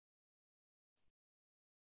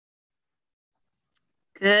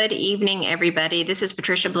Good evening, everybody. This is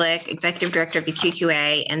Patricia Blick, Executive Director of the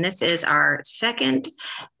QQA, and this is our second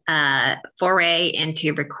foray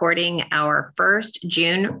into recording our first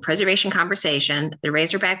June preservation conversation, The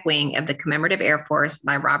Razorback Wing of the Commemorative Air Force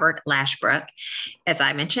by Robert Lashbrook. As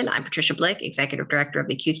I mentioned, I'm Patricia Blick, Executive Director of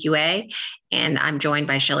the QQA, and I'm joined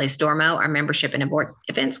by Shelley Stormo, our Membership and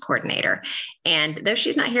Events Coordinator. And though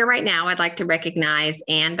she's not here right now, I'd like to recognize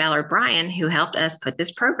Ann Ballard Bryan, who helped us put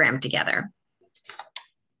this program together.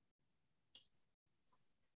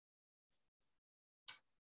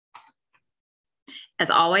 As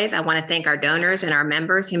always, I want to thank our donors and our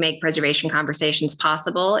members who make preservation conversations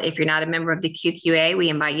possible. If you're not a member of the QQA, we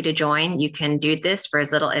invite you to join. You can do this for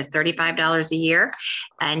as little as $35 a year,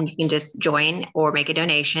 and you can just join or make a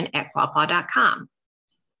donation at quapaw.com.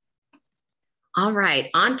 All right,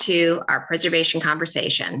 on to our preservation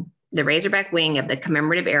conversation, The Razorback Wing of the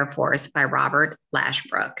Commemorative Air Force by Robert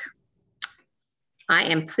Lashbrook. I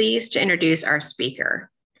am pleased to introduce our speaker.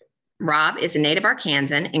 Rob is a native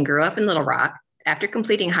Arkansan and grew up in Little Rock. After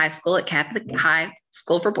completing high school at Catholic High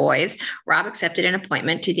School for Boys, Rob accepted an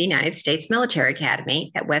appointment to the United States Military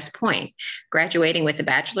Academy at West Point, graduating with a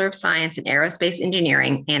Bachelor of Science in Aerospace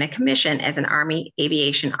Engineering and a commission as an Army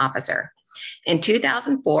aviation officer. In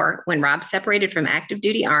 2004, when Rob separated from active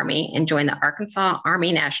duty Army and joined the Arkansas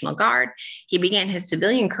Army National Guard, he began his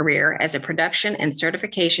civilian career as a production and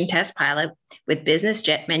certification test pilot with business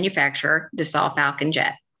jet manufacturer Dassault Falcon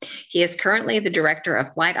Jet. He is currently the Director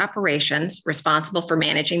of Flight Operations, responsible for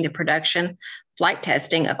managing the production, flight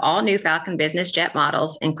testing of all new Falcon business jet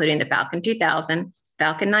models, including the Falcon 2000,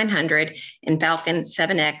 Falcon 900, and Falcon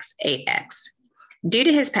 7X, 8X. Due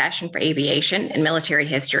to his passion for aviation and military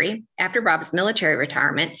history, after Rob's military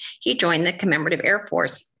retirement, he joined the Commemorative Air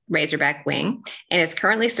Force Razorback Wing and is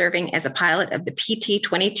currently serving as a pilot of the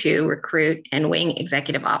PT-22 Recruit and Wing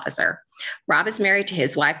Executive Officer. Rob is married to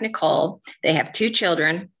his wife, Nicole. They have two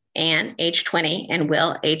children, Anne, age 20, and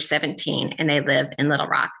Will, age 17, and they live in Little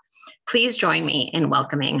Rock. Please join me in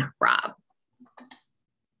welcoming Rob.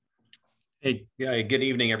 Hey, good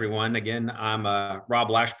evening, everyone. Again, I'm Rob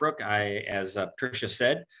Lashbrook. As Patricia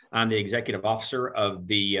said, I'm the Executive Officer of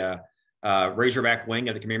the Razorback Wing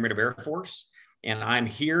of the Commemorative Air Force. And I'm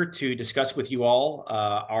here to discuss with you all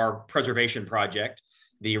our preservation project,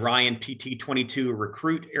 the Ryan PT-22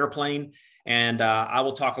 Recruit airplane. And I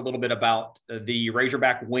will talk a little bit about the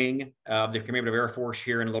Razorback Wing of the Commemorative Air Force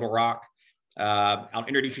here in Little Rock. I'll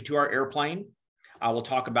introduce you to our airplane. I will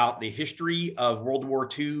talk about the history of World War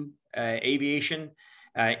II aviation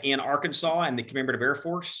in Arkansas and the Commemorative Air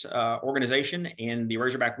Force organization and the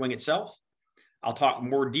Razorback Wing itself. I'll talk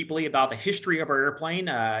more deeply about the history of our airplane,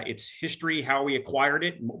 its history, how we acquired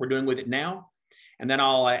it, and what we're doing with it now. And then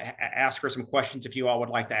I'll ask her some questions if you all would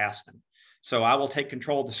like to ask them. So I will take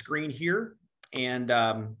control of the screen here and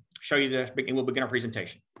show you and we'll begin our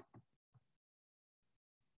presentation.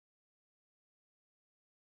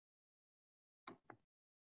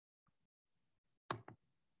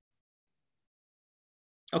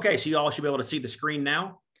 Okay, so you all should be able to see the screen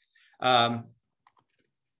now.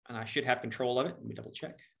 And I should have control of it. Let me double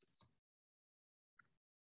check.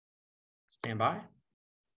 Stand by.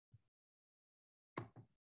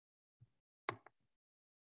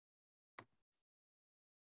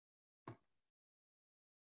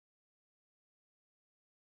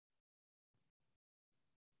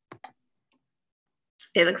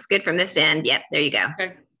 It looks good from this end. Yep, there you go.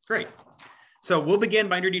 Okay, great. So we'll begin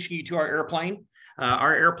by introducing you to our airplane.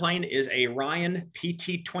 Our airplane is a Ryan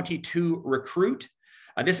PT-22 Recruit.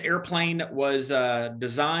 This airplane was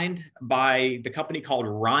designed by the company called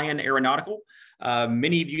Ryan Aeronautical.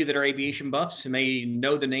 Many of you that are aviation buffs may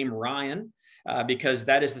know the name Ryan because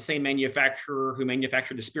that is the same manufacturer who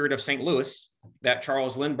manufactured the Spirit of St. Louis that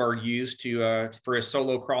Charles Lindbergh used for his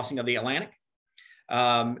solo crossing of the Atlantic.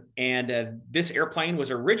 This airplane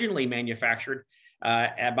was originally manufactured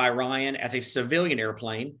by Ryan as a civilian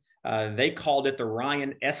airplane. They called it the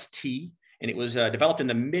Ryan ST, and it was developed in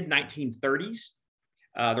the mid-1930s.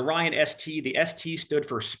 The Ryan ST, the ST stood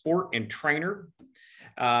for Sport and Trainer.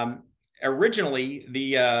 Originally,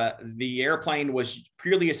 the airplane was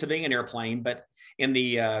purely a civilian airplane, but in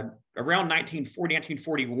the around 1940,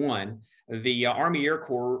 1941, the Army Air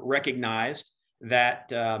Corps recognized that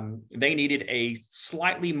they needed a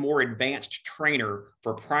slightly more advanced trainer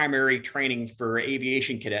for primary training for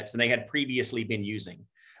aviation cadets than they had previously been using.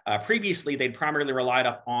 Previously, they'd primarily relied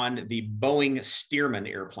upon the Boeing Stearman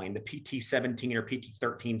airplane, the PT-17 or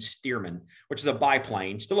PT-13 Stearman, which is a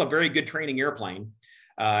biplane, still a very good training airplane.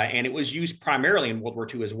 And it was used primarily in World War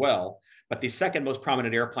II as well. But the second most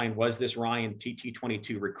prominent airplane was this Ryan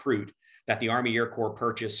PT-22 Recruit that the Army Air Corps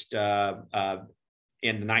purchased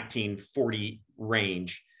in the 1940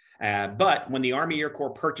 range. But when the Army Air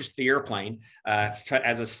Corps purchased the airplane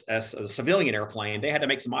as a civilian airplane, they had to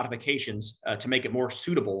make some modifications to make it more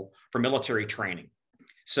suitable for military training.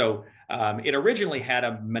 So it originally had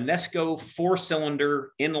a Manesco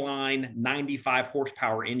 4-cylinder inline 95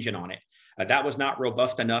 horsepower engine on it. That was not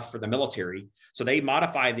robust enough for the military. So they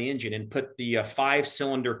modified the engine and put the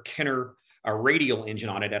 5-cylinder Kenner radial engine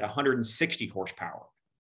on it at 160 horsepower.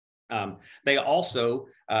 They also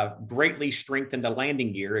greatly strengthened the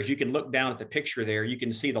landing gear. As you can look down at the picture there, you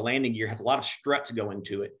can see the landing gear has a lot of struts going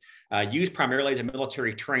to it. Used primarily as a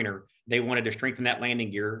military trainer, they wanted to strengthen that landing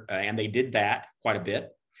gear, and they did that quite a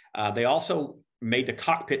bit. They also made the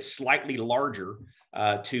cockpit slightly larger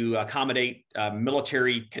to accommodate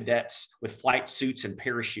military cadets with flight suits and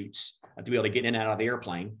parachutes to be able to get in and out of the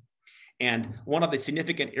airplane. And one of the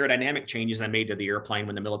significant aerodynamic changes I made to the airplane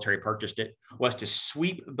when the military purchased it was to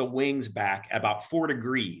sweep the wings back about 4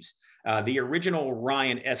 degrees. The original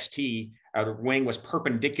Ryan ST, the wing was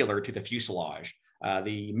perpendicular to the fuselage.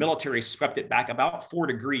 The military swept it back about 4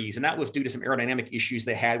 degrees, and that was due to some aerodynamic issues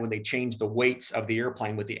they had when they changed the weights of the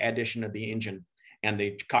airplane with the addition of the engine and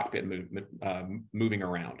the cockpit moving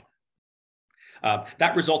around.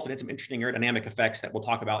 That resulted in some interesting aerodynamic effects that we'll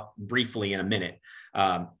talk about briefly in a minute.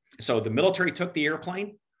 So the military took the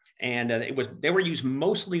airplane, and they were used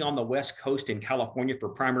mostly on the West Coast in California for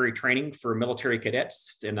primary training for military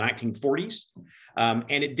cadets in the 1940s. And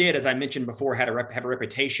it did, as I mentioned before, have a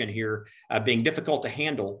reputation here being difficult to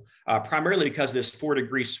handle, primarily because of this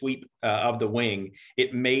 4-degree sweep of the wing.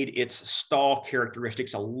 It made its stall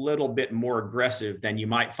characteristics a little bit more aggressive than you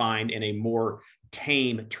might find in a more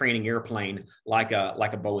tame training airplane like a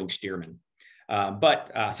Boeing Stearman.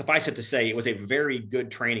 But suffice it to say, it was a very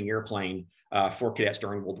good training airplane for cadets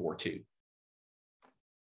during World War II.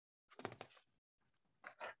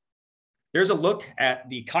 There's a look at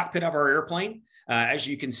the cockpit of our airplane. As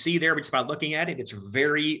you can see there, just by looking at it, it's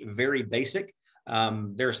very, very basic.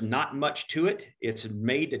 There's not much to it. It's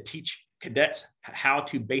made to teach cadets how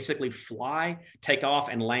to basically fly, take off,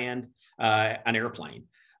 and land an airplane.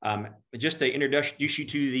 Just to introduce you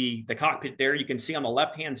to the cockpit there, you can see on the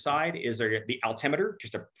left-hand side is the altimeter,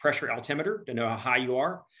 just a pressure altimeter to know how high you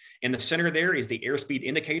are. In the center there is the airspeed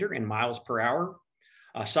indicator in miles per hour.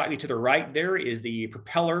 Slightly to the right there is the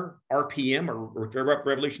propeller RPM, or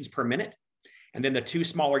revolutions per minute. And then the 2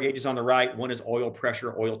 smaller gauges on the right, one is oil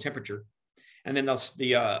pressure, oil temperature. And then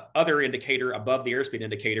the other indicator above the airspeed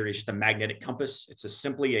indicator is just a magnetic compass. It's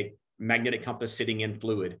simply a magnetic compass sitting in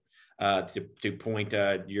fluid to point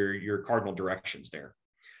your cardinal directions there.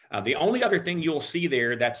 The only other thing you'll see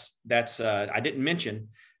there that's I didn't mention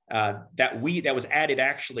that was added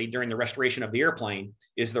actually during the restoration of the airplane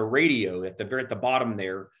is the radio at the bottom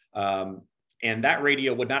there, and that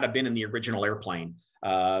radio would not have been in the original airplane.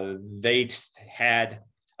 They had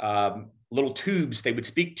little tubes they would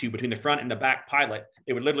speak to between the front and the back pilot.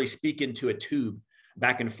 They would literally speak into a tube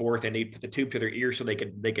back and forth, and they'd put the tube to their ear so they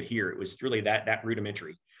could hear. It was really that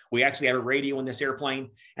rudimentary. We actually have a radio in this airplane,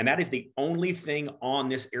 and that is the only thing on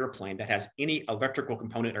this airplane that has any electrical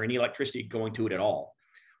component or any electricity going to it at all.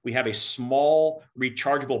 We have a small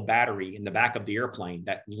rechargeable battery in the back of the airplane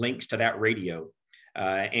that links to that radio.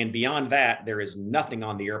 And beyond that, there is nothing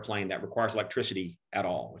on the airplane that requires electricity at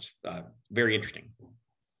all. It's very interesting.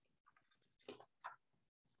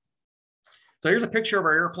 So here's a picture of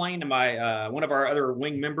our airplane and one of our other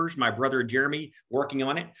wing members, my brother Jeremy, working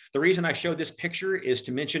on it. The reason I showed this picture is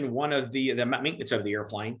to mention one of the maintenance of the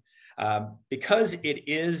airplane. Because it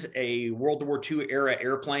is a World War II era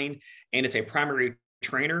airplane and it's a primary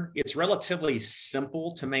trainer, it's relatively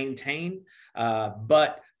simple to maintain,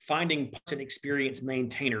 but finding parts and experienced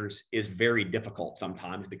maintainers is very difficult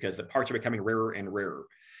sometimes because the parts are becoming rarer and rarer.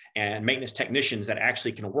 And maintenance technicians that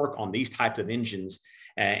actually can work on these types of engines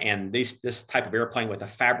and this type of airplane with a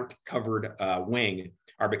fabric covered wing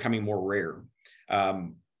are becoming more rare.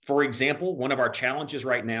 For example, one of our challenges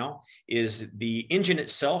right now is the engine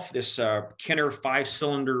itself. This Kenner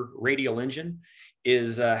 5-cylinder radial engine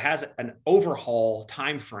has an overhaul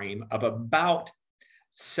time frame of about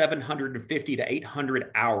 750 to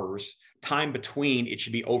 800 hours time between it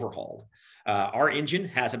should be overhauled. Our engine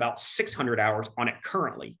has about 600 hours on it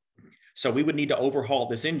currently. So we would need to overhaul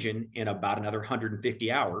this engine in about another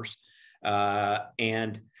 150 hours.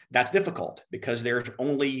 And that's difficult because there's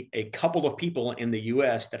only a couple of people in the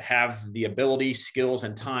US that have the ability, skills,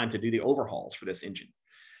 and time to do the overhauls for this engine.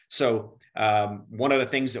 So one of the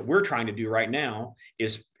things that we're trying to do right now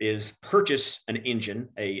is purchase an engine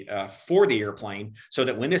for the airplane so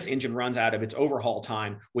that when this engine runs out of its overhaul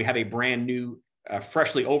time, we have a brand new,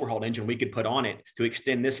 freshly overhauled engine we could put on it to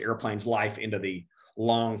extend this airplane's life into the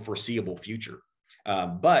long foreseeable future.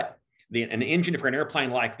 But an engine for an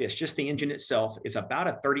airplane like this, just the engine itself, is about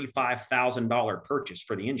a $35,000 purchase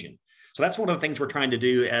for the engine. So that's one of the things we're trying to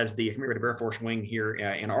do as the Commemorative Air Force Wing here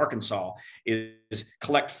in Arkansas is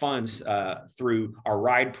collect funds through our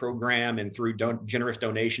RIDE program and through generous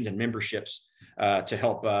donations and memberships to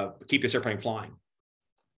help keep this airplane flying.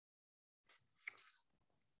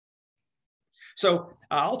 So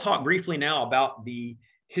I'll talk briefly now about the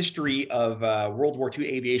history of World War II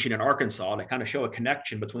aviation in Arkansas to kind of show a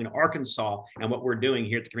connection between Arkansas and what we're doing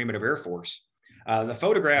here at the Commemorative Air Force. The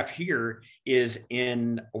photograph here is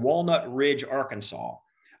in Walnut Ridge, Arkansas.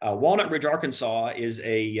 Walnut Ridge, Arkansas is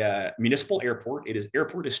a municipal airport.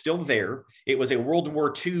 Airport is still there. It was a World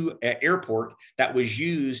War II airport that was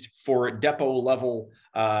used for depot level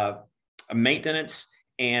maintenance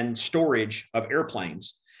and storage of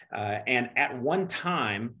airplanes. And at one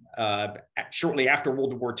time, shortly after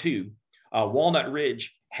World War II, Walnut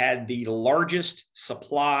Ridge had the largest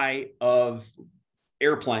supply of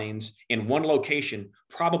airplanes in one location,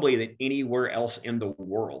 probably than anywhere else in the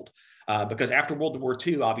world. Because after World War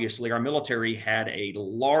II, obviously, our military had a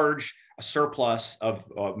large surplus of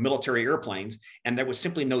military airplanes, and there was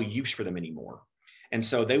simply no use for them anymore. And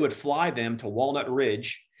so they would fly them to Walnut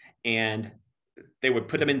Ridge, and they would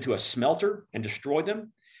put them into a smelter and destroy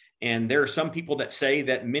them. And there are some people that say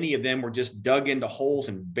that many of them were just dug into holes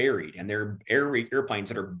and buried, and they're airplanes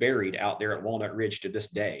that are buried out there at Walnut Ridge to this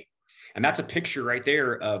day. And that's a picture right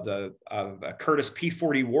there of the Curtiss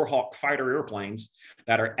P-40 Warhawk fighter airplanes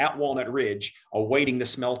that are at Walnut Ridge awaiting the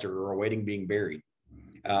smelter or awaiting being buried.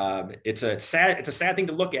 It's a sad thing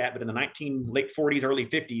to look at, but in the late 40s, early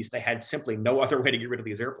 50s, they had simply no other way to get rid of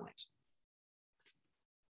these airplanes.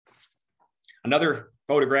 Another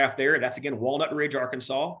photograph there, that's again Walnut Ridge,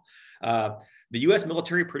 Arkansas. The U.S.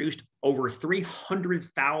 military produced over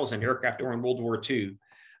 300,000 aircraft during World War II.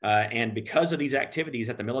 And because of these activities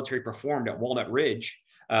that the military performed at Walnut Ridge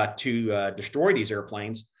to destroy these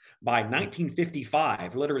airplanes, by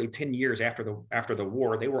 1955, literally 10 years after the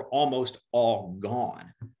war, they were almost all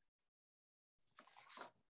gone.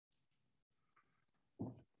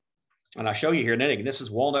 And I show you here, and this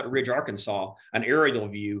is Walnut Ridge, Arkansas, an aerial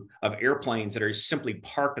view of airplanes that are simply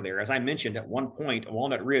parked there. As I mentioned, at one point,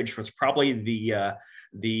 Walnut Ridge was probably the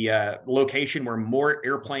location where more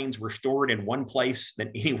airplanes were stored in one place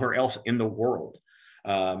than anywhere else in the world.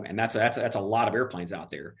 And that's a lot of airplanes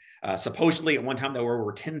out there. Supposedly, at one time, there were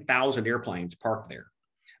over 10,000 airplanes parked there.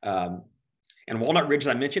 And Walnut Ridge, as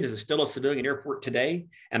I mentioned, is still a civilian airport today,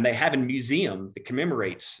 and they have a museum that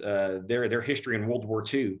commemorates their history in World War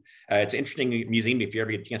II. It's an interesting museum if you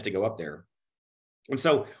ever get a chance to go up there. And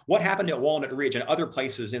so what happened at Walnut Ridge and other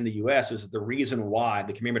places in the U.S. is the reason why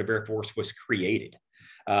the Commemorative Air Force was created.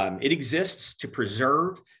 It exists to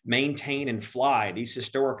preserve, maintain, and fly these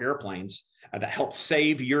historic airplanes that helped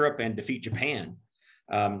save Europe and defeat Japan.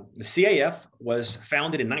 The CAF was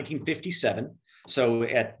founded in 1957. So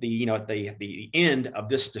at the end of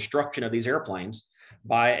this destruction of these airplanes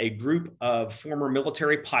by a group of former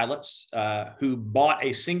military pilots who bought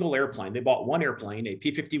a single airplane. They bought one airplane, a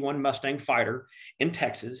P-51 Mustang fighter in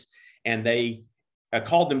Texas, and they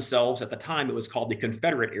called themselves, at the time it was called the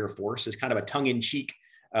Confederate Air Force, as kind of a tongue-in-cheek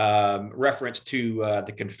reference to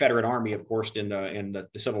the Confederate Army, of course, in the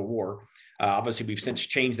Civil War. Obviously, we've since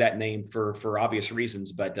changed that name for obvious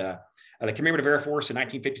reasons, but the Commemorative Air Force in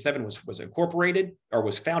 1957 was incorporated, or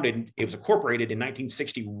was founded. It was incorporated in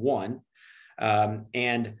 1961,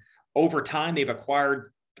 and over time they've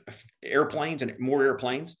acquired airplanes and more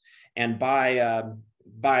airplanes. And by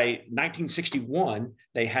 1961,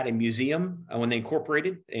 they had a museum when they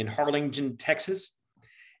incorporated in Harlingen, Texas.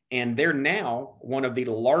 And they're now one of the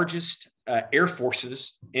largest air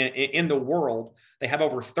forces in the world. They have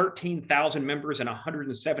over 13,000 members and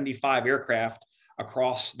 175 aircraft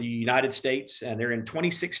across the United States. And they're in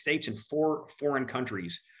 26 states and 4 foreign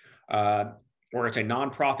countries, where it's a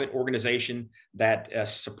nonprofit organization that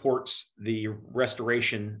supports the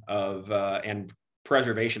restoration of and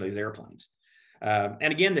preservation of these airplanes.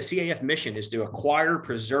 And again, the CAF mission is to acquire,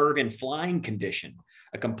 preserve, in flying condition,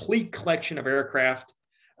 a complete collection of aircraft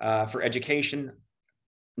for education,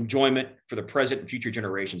 enjoyment for the present and future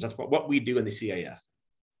generations. That's what we do in the CAF.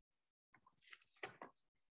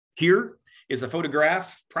 Here is a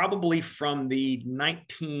photograph, probably from the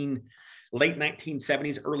late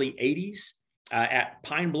 1970s, early 80s at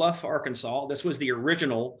Pine Bluff, Arkansas. This was the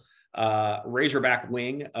original Razorback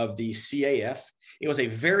wing of the CAF. It was a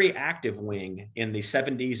very active wing in the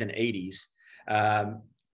 70s and 80s.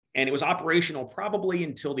 And it was operational probably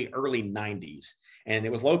until the early 90s. And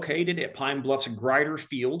it was located at Pine Bluff's Grider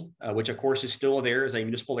Field, which of course is still there as a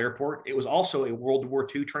municipal airport. It was also a World War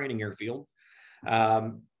II training airfield.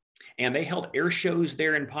 And they held air shows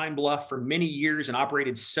there in Pine Bluff for many years and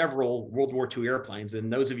operated several World War II airplanes.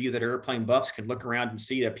 And those of you that are airplane buffs can look around and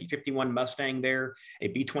see a P-51 Mustang there, a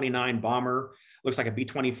B-29 bomber, looks like a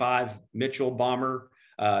B-25 Mitchell bomber,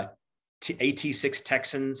 AT-6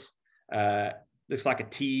 Texans, looks like a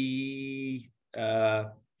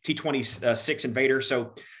T-26 Invader.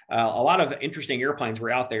 So a lot of interesting airplanes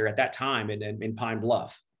were out there at that time in Pine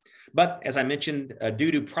Bluff. But as I mentioned,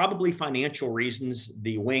 due to probably financial reasons,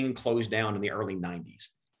 the wing closed down in the early 90s.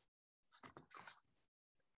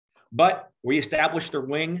 But we established their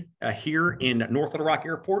wing here in North Little Rock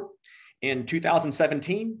Airport in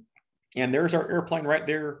 2017. And there's our airplane right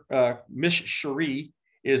there. Miss Cherie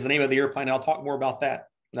is the name of the airplane. I'll talk more about that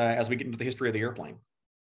as we get into the history of the airplane.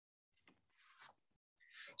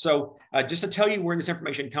 So just to tell you where this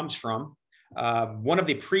information comes from, one of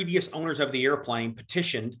the previous owners of the airplane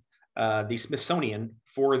petitioned the Smithsonian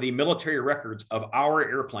for the military records of our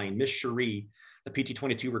airplane, Miss Cherie, the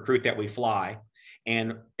PT-22 recruit that we fly.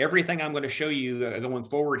 And everything I'm going to show you going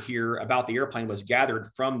forward here about the airplane was gathered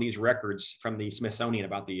from these records from the Smithsonian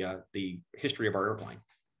about the history of our airplane.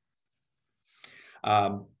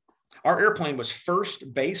 Our airplane was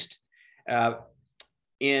first based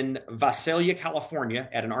in Visalia, California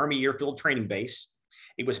at an Army Airfield Training Base.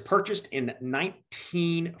 It was purchased in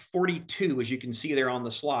 1942, as you can see there on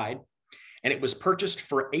the slide, and it was purchased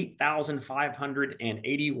for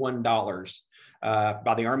 $8,581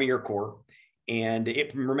 by the Army Air Corps, and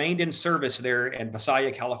it remained in service there in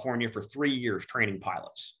Visalia, California for 3 years training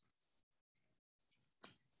pilots.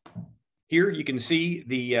 Here you can see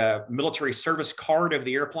the military service card of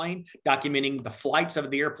the airplane documenting the flights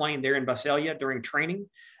of the airplane there in Visalia during training.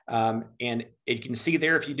 And you can see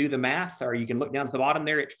there, if you do the math, or you can look down at the bottom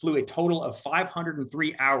there, it flew a total of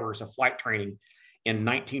 503 hours of flight training in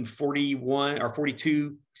 1941 or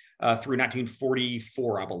 42 through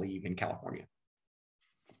 1944, I believe, in California.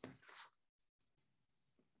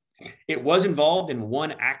 It was involved in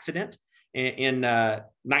one accident in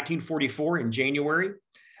 1944 in January.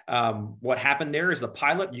 What happened there is the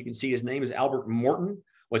pilot, you can see his name is Albert Morton,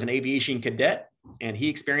 was an aviation cadet, and he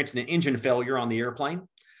experienced an engine failure on the airplane.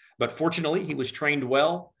 But fortunately, he was trained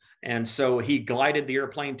well, and so he glided the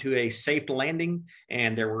airplane to a safe landing,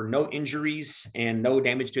 and there were no injuries and no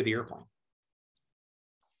damage to the airplane.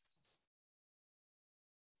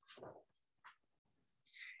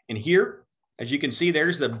 And here, as you can see,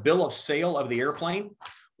 there's the bill of sale of the airplane,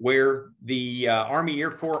 where the Army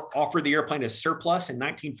Air Corps offered the airplane as surplus in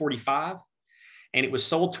 1945, and it was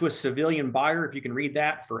sold to a civilian buyer, if you can read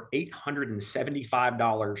that, for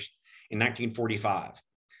 $875 in 1945.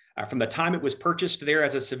 From the time it was purchased there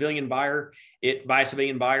as a civilian buyer, it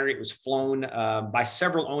was flown by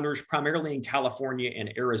several owners, primarily in California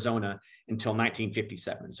and Arizona, until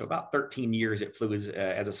 1957. So about 13 years it flew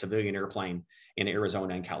as a civilian airplane in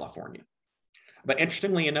Arizona and California. But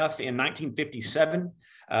interestingly enough, in 1957,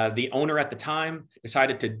 the owner at the time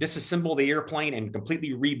decided to disassemble the airplane and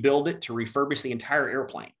completely rebuild it to refurbish the entire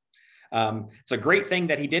airplane. It's a great thing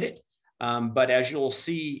that he did it. But as you'll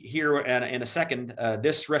see here in a second,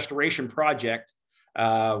 this restoration project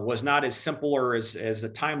was not as simple or as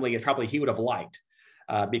timely as probably he would have liked,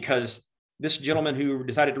 because this gentleman who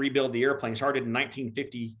decided to rebuild the airplane started in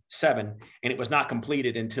 1957, and it was not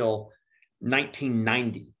completed until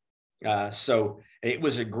 1990. So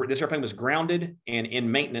this airplane was grounded and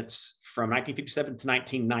in maintenance from 1957 to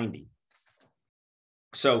 1990.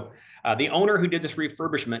 So the owner who did this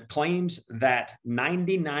refurbishment claims that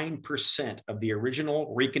 99% of the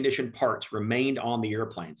original reconditioned parts remained on the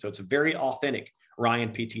airplane. So it's a very authentic Ryan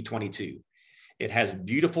PT-22. It has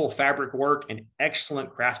beautiful fabric work and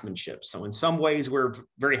excellent craftsmanship. So in some ways, we're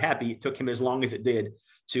very happy it took him as long as it did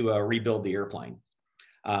to rebuild the airplane.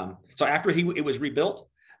 So after it was rebuilt,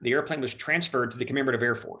 the airplane was transferred to the Commemorative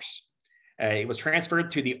Air Force. It was transferred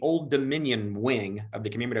to the Old Dominion wing of the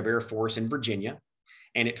Commemorative Air Force in Virginia.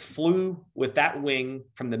 And it flew with that wing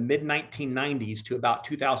from the mid-1990s to about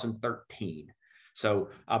 2013. So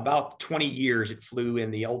about 20 years it flew in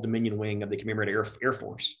the Old Dominion wing of the Commemorative Air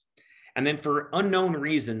Force. And then for unknown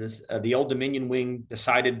reasons, the Old Dominion wing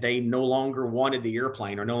decided they no longer wanted the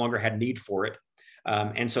airplane or no longer had need for it.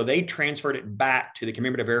 And so they transferred it back to the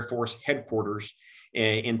Commemorative Air Force headquarters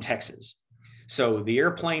in Texas. So the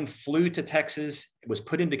airplane flew to Texas, it was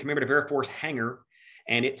put into Commemorative Air Force hangar,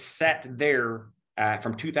 and it sat there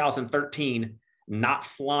from 2013, not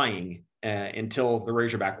flying until the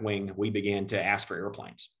Razorback wing, we began to ask for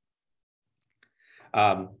airplanes.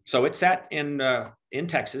 So it sat in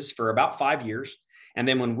Texas for about 5 years. And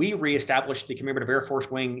then when we reestablished the Commemorative Air Force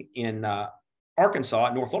Wing in Arkansas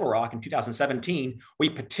at North Little Rock in 2017, we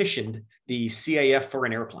petitioned the CAF for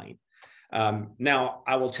an airplane. Now,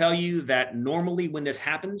 I will tell you that normally when this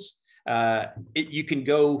happens, you can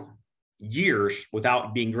go years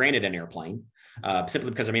without being granted an airplane, simply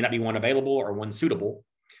because there may not be one available or one suitable.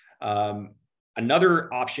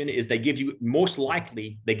 Another option is they give you, most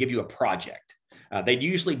likely, they give you a project. They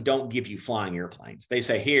usually don't give you flying airplanes. They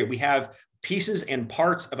say, here, we have pieces and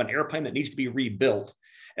parts of an airplane that needs to be rebuilt.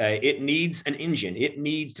 It needs an engine. It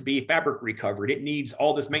needs to be fabric recovered. It needs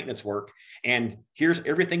all this maintenance work. And here's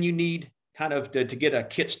everything you need kind of to get a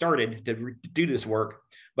kit started to do this work.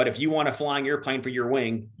 But if you want a flying airplane for your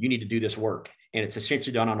wing, you need to do this work. And it's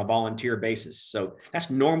essentially done on a volunteer basis. So that's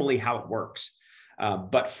normally how it works.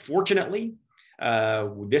 But fortunately,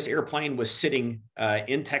 this airplane was sitting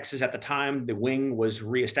in Texas at the time. The wing was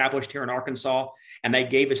reestablished here in Arkansas, and they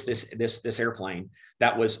gave us this airplane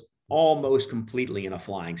that was almost completely in a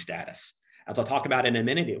flying status. As I'll talk about in a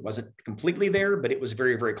minute, it wasn't completely there, but it was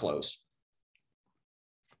very, very close.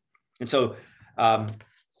 And so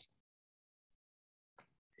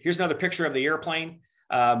here's another picture of the airplane.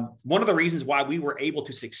 One of the reasons why we were able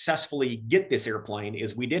to successfully get this airplane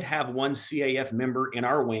is we did have one CAF member in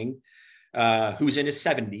our wing who's in his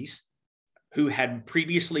 70s, who had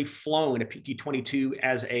previously flown a PT-22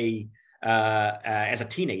 as a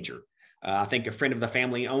teenager. I think a friend of the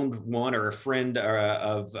family owned one, or a friend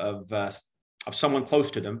of someone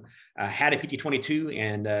close to them had a PT-22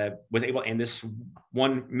 and was able. And this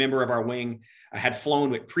one member of our wing had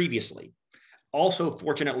flown it previously. Also,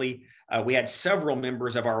 fortunately, we had several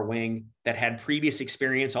members of our wing that had previous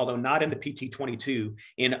experience, although not in the PT-22,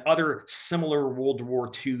 in other similar World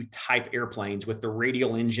War II type airplanes with the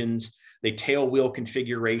radial engines, the tail wheel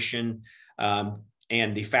configuration,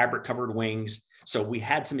 and the fabric covered wings. So we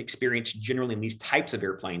had some experience generally in these types of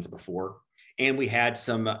airplanes before, and we had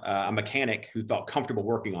a mechanic who felt comfortable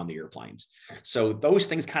working on the airplanes. So those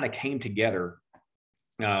things kind of came together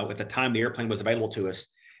at the time the airplane was available to us,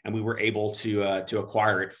 and we were able to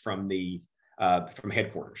acquire it from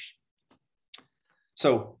headquarters.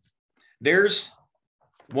 So there's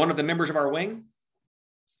one of the members of our wing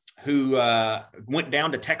who went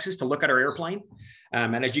down to Texas to look at our airplane.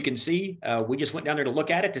 And as you can see, we just went down there to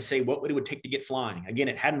look at it to say what it would take to get flying. Again,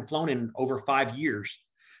 it hadn't flown in over 5 years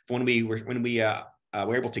when we were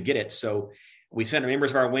able to get it. So we sent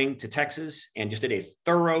members of our wing to Texas and just did a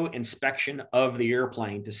thorough inspection of the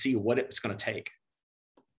airplane to see what it was going to take.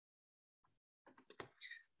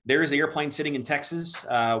 There is the airplane sitting in Texas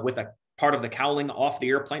with a part of the cowling off the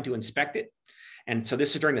airplane to inspect it. And so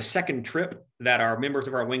this is during the second trip that our members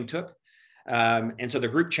of our wing took. And so the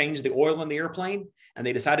group changed the oil in the airplane, and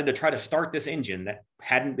they decided to try to start this engine that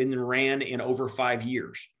hadn't been ran in over 5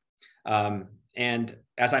 years. And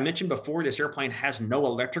as I mentioned before, this airplane has no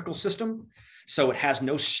electrical system. So it has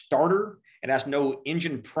no starter. It has no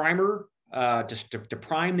engine primer to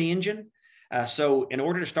prime the engine. So in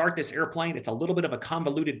order to start this airplane, it's a little bit of a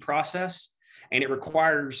convoluted process, and it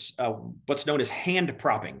requires what's known as hand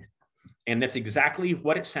propping. And that's exactly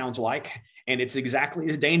what it sounds like. And it's exactly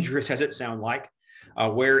as dangerous as it sounds like,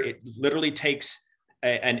 where it literally takes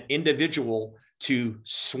an individual to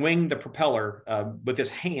swing the propeller with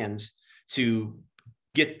his hands to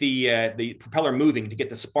get the propeller moving, to get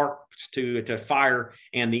the sparks to fire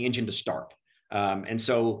and the engine to start. And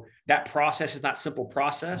so that process is not a simple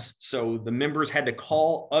process. So the members had to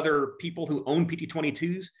call other people who own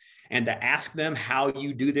PT-22s and to ask them how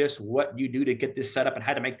you do this, what you do to get this set up, and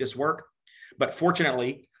how to make this work. But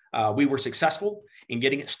fortunately, we were successful in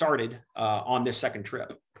getting it started on this second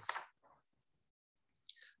trip.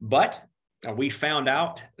 But we found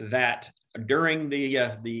out that during the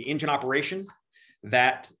engine operation,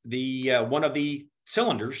 that one of the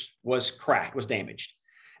cylinders was cracked, was damaged.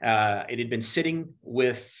 It had been sitting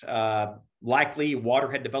with likely water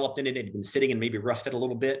had developed in it. It had been sitting and maybe rusted a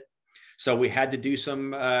little bit. So we had to do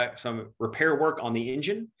some repair work on the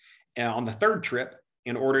engine on the third trip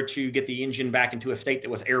in order to get the engine back into a state that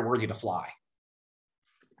was airworthy to fly.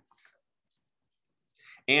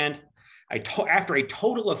 And after a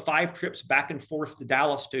total of 5 trips back and forth to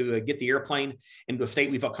Dallas to get the airplane into a state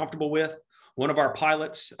we felt comfortable with, one of our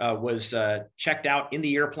pilots was checked out in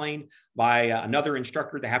the airplane by another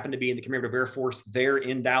instructor that happened to be in the Commemorative Air Force there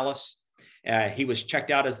in Dallas. He was checked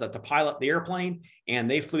out as the pilot of the airplane, and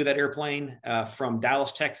they flew that airplane from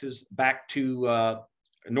Dallas, Texas, back to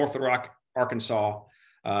North Little Rock, Arkansas,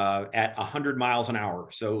 at 100 miles an hour.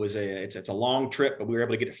 So it's a long trip, but we were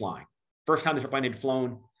able to get it flying. First time this airplane had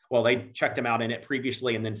flown, well, they checked him out in it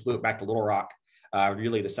previously and then flew it back to Little Rock,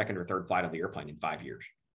 really the second or third flight of the airplane in 5 years.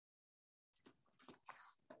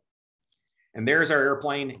 And there's our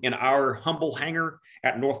airplane in our humble hangar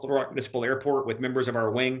at North Little Rock Municipal Airport with members of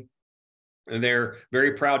our wing. And they're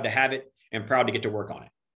very proud to have it and proud to get to work on it.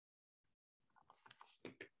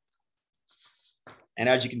 And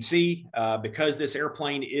as you can see, because this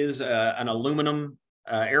airplane is an aluminum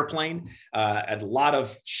airplane, a lot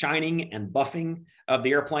of shining and buffing of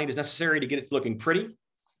the airplane is necessary to get it looking pretty.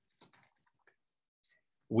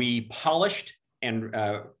 We polished and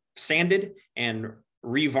sanded and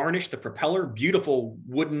revarnished the propeller, beautiful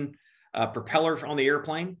wooden propeller on the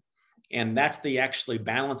airplane. And that's the actually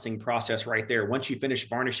balancing process right there. Once you finish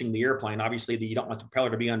varnishing the airplane, obviously you don't want the propeller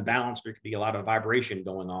to be unbalanced. There could be a lot of vibration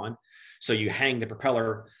going on. So you hang the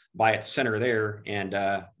propeller by its center there and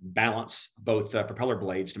balance both propeller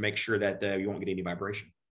blades to make sure that you won't get any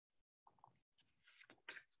vibration.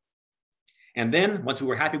 And then once we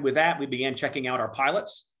were happy with that, we began checking out our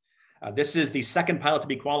pilots. This is the second pilot to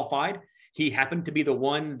be qualified. He happened to be the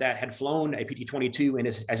one that had flown a PT-22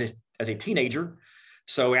 as a teenager.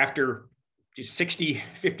 So after 50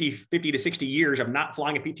 to 60 years of not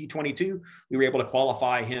flying a PT-22, we were able to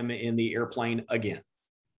qualify him in the airplane again.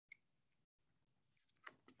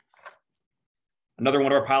 Another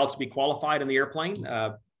one of our pilots to be qualified in the airplane.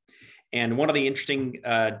 And one of the interesting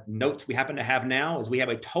notes we happen to have now is we have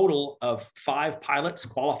a total of 5 pilots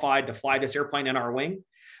qualified to fly this airplane in our wing.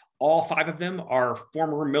 All 5 of them are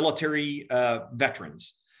former military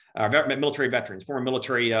veterans, former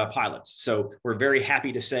military pilots. So we're very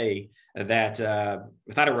happy to say that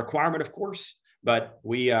it's not a requirement, of course, but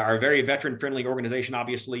we are a very veteran-friendly organization,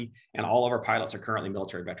 obviously, and all of our pilots are currently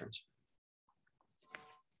military veterans.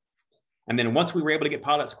 And then once we were able to get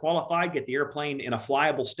pilots qualified, get the airplane in a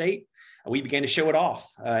flyable state, we began to show it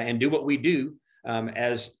off and do what we do.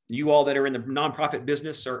 As you all that are in the nonprofit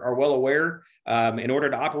business are well aware, in order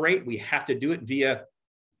to operate, we have to do it via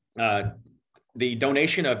the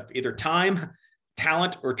donation of either time,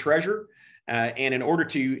 talent, or treasure. And in order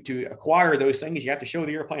to acquire those things, you have to show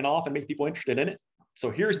the airplane off and make people interested in it.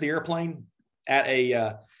 So here's the airplane at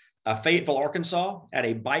a Fayetteville, Arkansas, at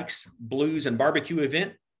a Bikes, Blues, and Barbecue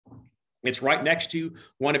event. It's right next to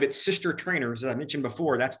one of its sister trainers, as I mentioned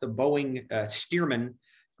before. That's the Boeing Stearman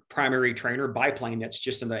primary trainer biplane that's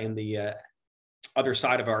just in the other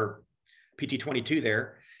side of our PT-22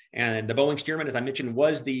 there. And the Boeing Stearman, as I mentioned,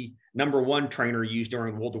 was the #1 trainer used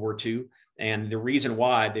during World War II. And the reason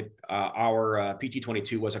why our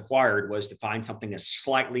PT-22 was acquired was to find something that's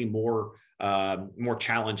slightly more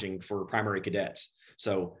challenging for primary cadets.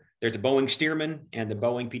 So there's a Boeing Stearman and the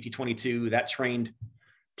Boeing PT-22 that trained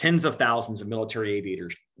tens of thousands of military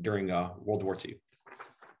aviators during World War II.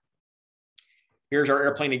 Here's our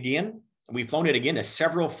airplane again. We've flown it again to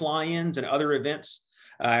several fly-ins and other events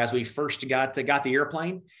as we first got the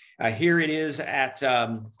airplane. Here it is at,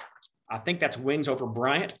 I think that's Wings Over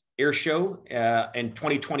Bryant Air Show in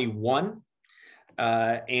 2021.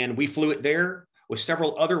 And we flew it there with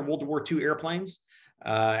several other World War II airplanes.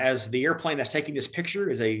 As the airplane that's taking this picture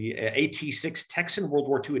is a AT-6 Texan World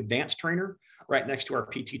War II advanced trainer right next to our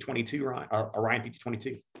PT-22, Orion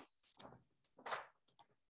PT-22.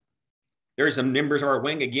 There's some members of our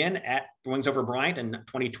wing again at Wings Over Bryant in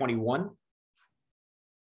 2021.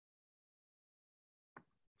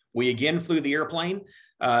 We again flew the airplane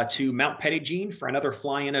to Mount Pettigene for another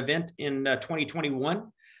fly-in event in 2021.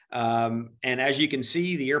 And as you can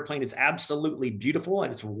see, the airplane is absolutely beautiful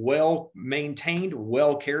and it's well maintained,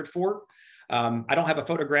 well cared for. I don't have a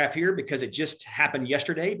photograph here because it just happened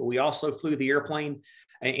yesterday, but we also flew the airplane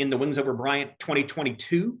in the Wings Over Bryant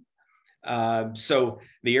 2022. So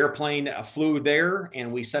the airplane flew there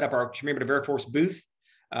and we set up our Commemorative Air Force booth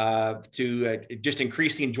to just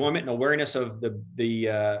increase the enjoyment and awareness of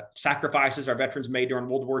the sacrifices our veterans made during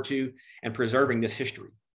World War II and preserving this history.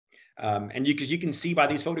 And you can see by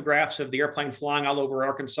these photographs of the airplane flying all over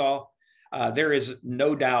Arkansas, there is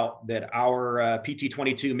no doubt that our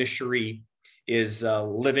PT-22 Miss Cherie is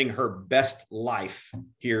living her best life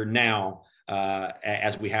here now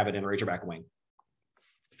as we have it in Razorback Wing.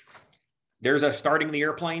 There's a starting the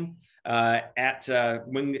airplane this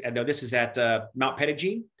is at Mount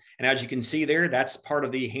Pettigene. And as you can see there, that's part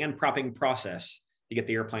of the hand propping process to get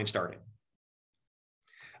the airplane started.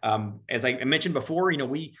 As I mentioned before,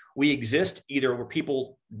 we exist either with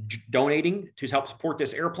people donating to help support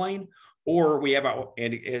this airplane, or we have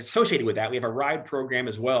and associated with that, we have a ride program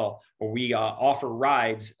as well, where we offer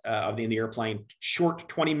rides in the airplane, short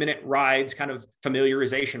 20-minute rides, kind of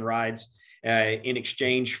familiarization rides, in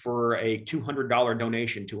exchange for a $200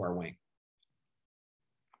 donation to our wing.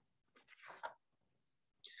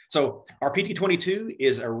 So our PT-22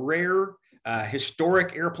 is a rare,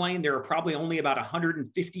 historic airplane. There are probably only about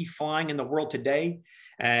 150 flying in the world today.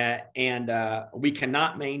 We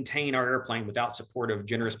cannot maintain our airplane without support of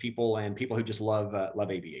generous people and people who just love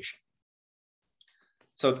aviation.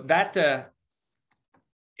 So that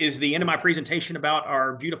is the end of my presentation about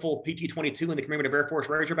our beautiful PT-22 and the Commemorative Air Force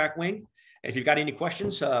Razorback Wing. If you've got any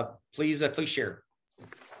questions, please share.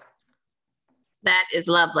 That is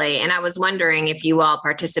lovely. And I was wondering if you all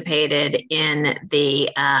participated in the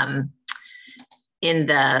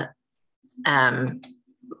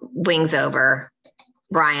Wings Over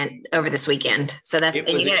Bryant over this weekend. So that's,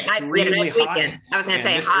 it was we had a nice hot, weekend. I was going to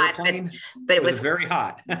say hot, but it was very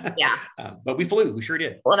hot. Yeah. But we flew, we sure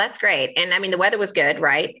did. Well, that's great. And I mean, the weather was good,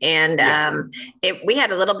 right? And we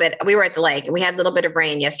had a little bit, we were at the lake and we had a little bit of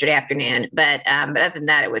rain yesterday afternoon, but other than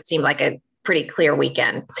that, it would seem like a pretty clear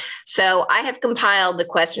weekend. So I have compiled the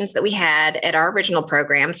questions that we had at our original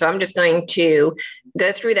program. So I'm just going to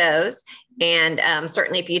go through those. And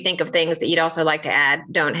certainly if you think of things that you'd also like to add,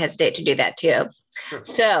 don't hesitate to do that too. Sure.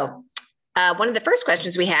 So one of the first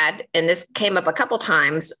questions we had, and this came up a couple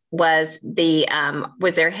times, was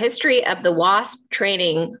there history of the WASP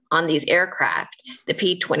training on these aircraft, the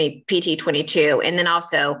PT-22, and then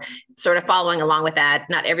also sort of following along with that,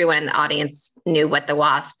 not everyone in the audience knew what the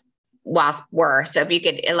WASP were. So if you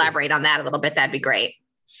could elaborate on that a little bit, that'd be great.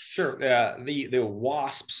 Sure. The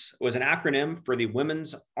WASPs was an acronym for the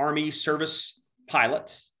Women's Army Service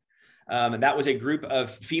Pilots. And that was a group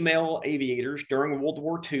of female aviators during World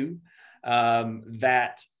War II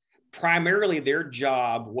that primarily their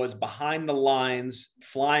job was behind the lines,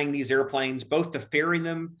 flying these airplanes, both to ferry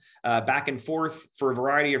them back and forth for a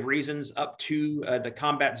variety of reasons up to the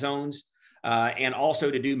combat zones, and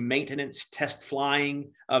also to do maintenance test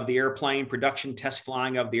flying of the airplane, production test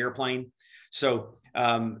flying of the airplane. So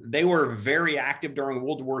they were very active during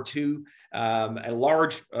World War II, a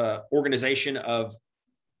large organization of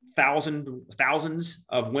thousands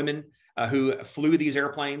of women who flew these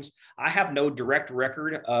airplanes. I have no direct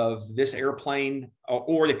record of this airplane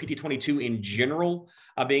or the PT-22 in general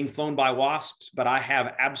being flown by WASPs, but I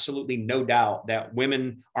have absolutely no doubt that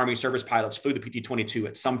women Army service pilots flew the PT-22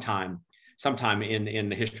 at sometime in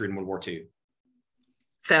the history of World War II.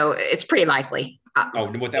 So it's pretty likely.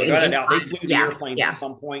 Without a doubt, they flew the airplanes at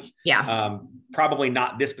some point. Yeah. Probably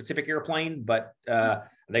not this specific airplane, but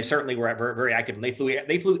they certainly were very, very active, and they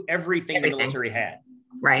flew everything the military had.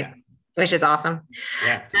 Right. Yeah. Which is awesome.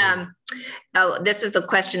 Yeah. This is the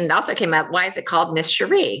question that also came up. Why is it called Miss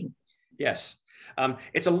Cherie? Yes.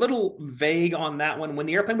 It's a little vague on that one. When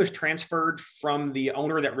the airplane was transferred from the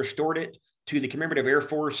owner that restored it to the Commemorative Air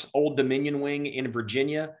Force Old Dominion Wing in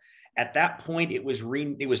Virginia, at that point it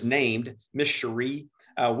was named Miss Cherie.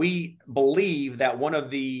 We believe that one of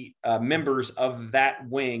the members of that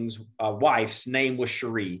wing's wife's name was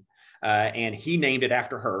Cherie, and he named it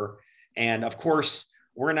after her. And of course,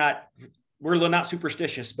 we're not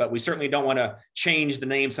superstitious, but we certainly don't want to change the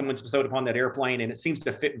name someone's bestowed upon that airplane, and it seems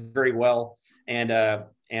to fit very well. And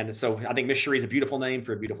so I think Miss Cherie is a beautiful name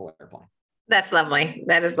for a beautiful airplane. That's lovely.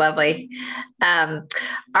 That is lovely.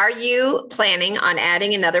 Are you planning on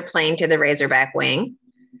adding another plane to the Razorback wing?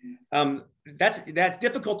 That's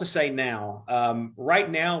difficult to say now.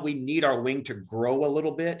 Right now, we need our wing to grow a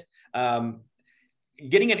little bit.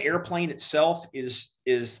 Getting an airplane itself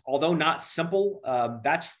is although not simple,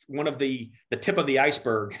 that's one of the tip of the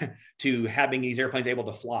iceberg to having these airplanes able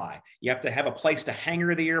to fly. You have to have a place to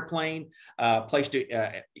hangar the airplane, a place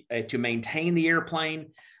to maintain the airplane,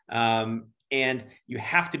 and you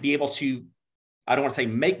have to be able to, I don't want to say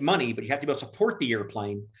make money, but you have to be able to support the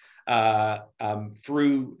airplane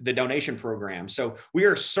through the donation program. So we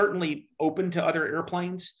are certainly open to other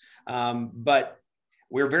airplanes, but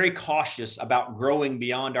we're very cautious about growing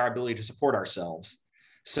beyond our ability to support ourselves.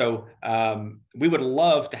 So we would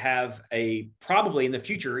love to have probably in the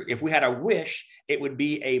future, if we had a wish, it would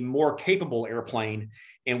be a more capable airplane,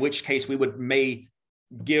 in which case we may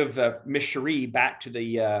give Miss Cherie back to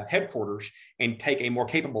the headquarters and take a more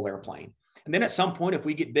capable airplane. And then at some point, if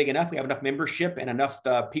we get big enough, we have enough membership and enough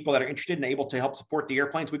people that are interested and able to help support the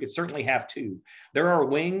airplanes, we could certainly have two. There are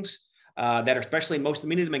wings that are, especially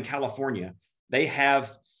many of them in California, they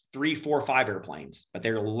have 3, 4, 5 airplanes, but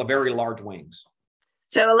they're very large wings.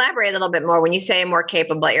 So elaborate a little bit more. When you say a more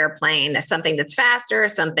capable airplane, something that's faster,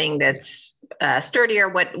 something that's sturdier,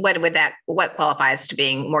 what qualifies to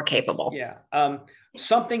being more capable? Yeah,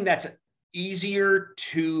 something that's easier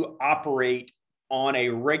to operate on a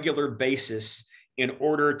regular basis in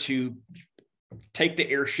order to take the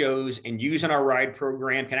air shows and use in our ride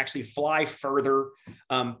program, can actually fly further.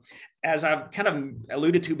 As I've kind of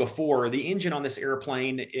alluded to before, the engine on this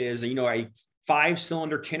airplane is, a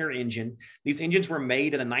 5-cylinder Kenner engine. These engines were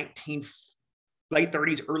made in the late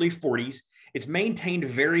 30s, early 40s, It's maintained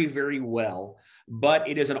very, very well, but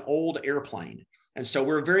it is an old airplane. And so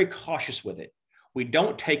we're very cautious with it. We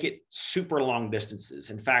don't take it super long distances.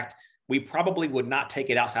 In fact, we probably would not take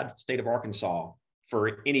it outside the state of Arkansas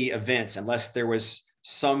for any events unless there was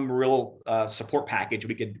some real support package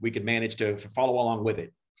we could manage to follow along with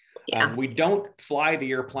it. Yeah. We don't fly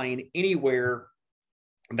the airplane anywhere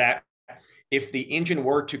that if the engine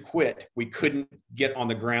were to quit, we couldn't get on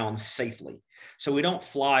the ground safely. So we don't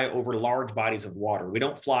fly over large bodies of water. We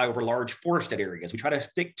don't fly over large forested areas. We try to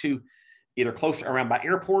stick to either close around by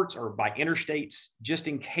airports or by interstates, just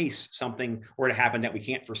in case something were to happen that we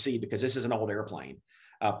can't foresee, because this is an old airplane.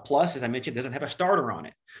 Plus, as I mentioned, it doesn't have a starter on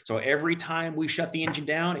it. So every time we shut the engine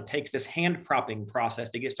down, it takes this hand propping process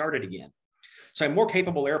to get started again. So a more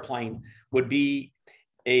capable airplane would be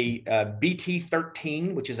a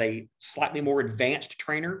BT-13, which is a slightly more advanced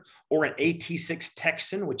trainer, or an AT-6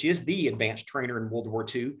 Texan, which is the advanced trainer in World War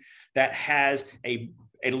II, that has an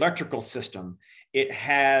electrical system.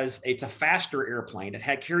 It's a faster airplane.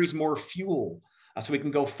 It carries more fuel, so we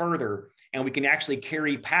can go further, and we can actually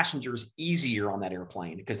carry passengers easier on that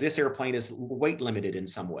airplane, because this airplane is weight limited in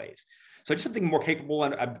some ways. So just something more capable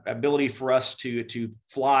and ability for us to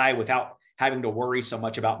fly without having to worry so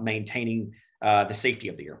much about maintaining the safety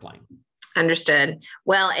of the airplane. Understood.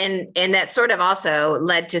 Well, and that sort of also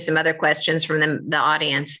led to some other questions from the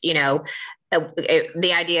audience.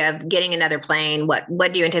 The idea of getting another plane,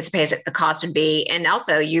 what do you anticipate the cost would be? And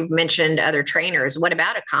also, you've mentioned other trainers. What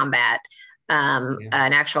about a combat, an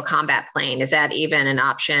actual combat plane? Is that even an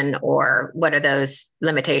option, or what are those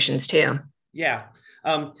limitations too? Yeah.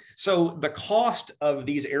 So the cost of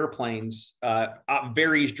these airplanes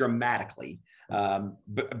varies dramatically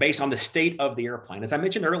based on the state of the airplane. As I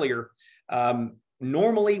mentioned earlier,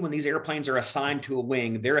 normally when these airplanes are assigned to a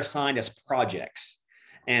wing, they're assigned as projects.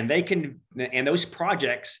 And those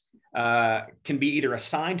projects can be either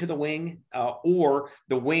assigned to the wing or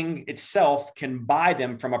the wing itself can buy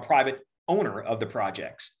them from a private owner of the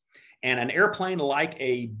projects. And an airplane like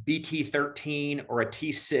a BT-13 or a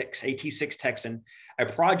AT-6 Texan, a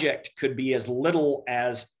project could be as little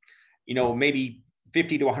as, maybe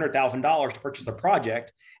 $50,000 to $100,000 to purchase the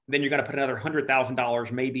project. Then you're going to put another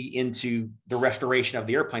 $100,000 maybe into the restoration of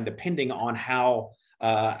the airplane, depending on how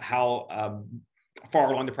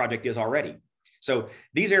far along the project is already. So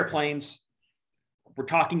these airplanes, we're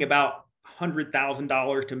talking about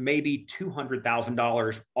 $100,000 to maybe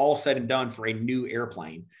 $200,000 all said and done for a new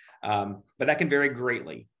airplane. But that can vary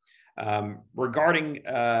greatly. Regarding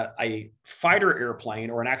a fighter airplane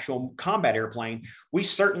or an actual combat airplane, we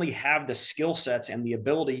certainly have the skill sets and the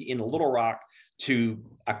ability in Little Rock to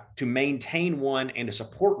maintain one and to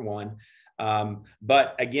support one.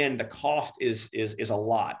 But again, the cost is a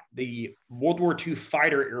lot. The World War II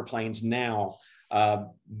fighter airplanes now,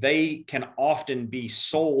 they can often be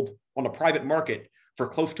sold on the private market for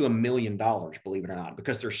close to $1 million, believe it or not,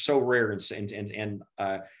 because they're so rare, and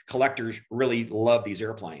collectors really love these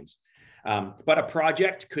airplanes. But a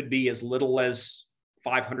project could be as little as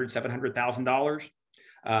 $500,000,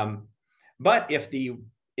 $700,000. But if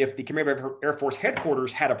the Commemorative Air Force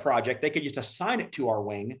headquarters had a project, they could just assign it to our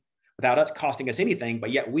wing without us costing us anything,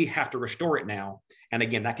 but yet we have to restore it now. And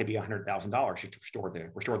again, that could be $100,000 to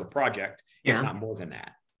restore the project, if not more than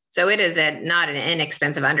that. So it is not an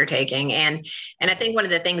inexpensive undertaking. And I think one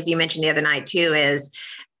of the things you mentioned the other night too is,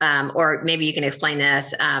 or maybe you can explain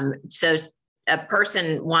this. So a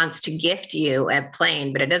person wants to gift you a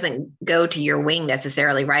plane, but it doesn't go to your wing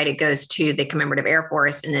necessarily, right? It goes to the Commemorative Air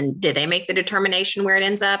Force. And then did they make the determination where it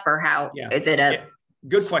ends up, or how is it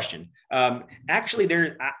Good question. Actually,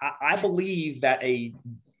 I believe that a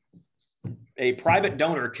private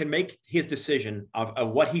donor can make his decision of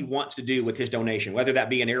what he wants to do with his donation, whether that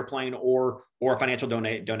be an airplane or a financial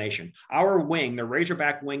donation. Our wing, the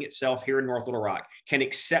Razorback wing itself here in North Little Rock, can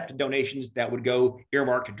accept donations that would go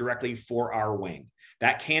earmarked directly for our wing.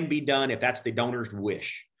 That can be done if that's the donor's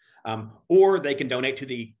wish. Or they can donate to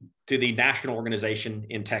the national organization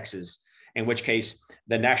in Texas, in which case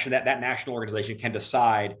that national organization can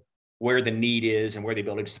decide where the need is and where the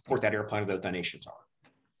ability to support that airplane or those donations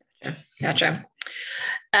are. Gotcha.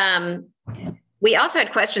 We also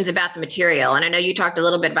had questions about the material, and I know you talked a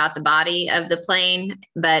little bit about the body of the plane,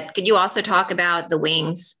 but could you also talk about the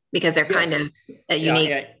wings, because they're kind of a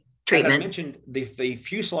unique treatment? As I mentioned, the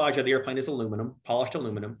fuselage of the airplane is aluminum, polished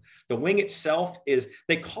aluminum. The wing itself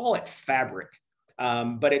they call it fabric,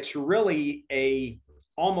 but it's really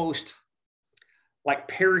almost like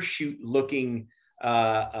parachute looking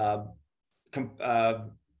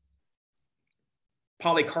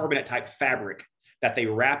polycarbonate type fabric that they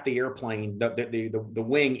wrap the airplane, the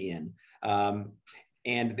wing in.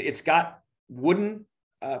 And it's got wooden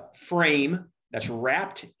frame that's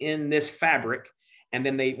wrapped in this fabric. And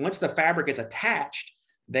then once the fabric is attached,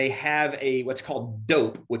 they have what's called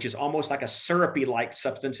dope, which is almost like a syrupy-like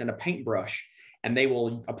substance in a paintbrush. And they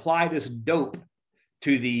will apply this dope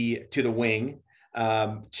to the wing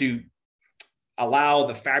to allow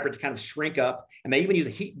the fabric to kind of shrink up. And they even use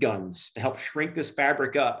heat guns to help shrink this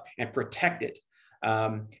fabric up and protect it.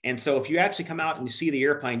 And so if you actually come out and you see the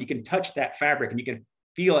airplane, you can touch that fabric and you can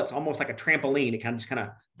feel it's almost like a trampoline. It kind of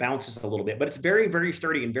bounces a little bit, but it's very, very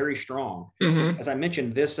sturdy and very strong. Mm-hmm. As I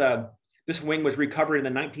mentioned, this wing was recovered in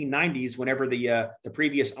the 1990s whenever the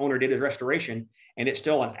previous owner did his restoration, and it's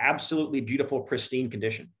still in absolutely beautiful, pristine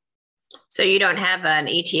condition. So you don't have an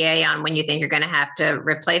ETA on when you think you're going to have to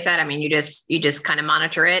replace that? I mean, you just kind of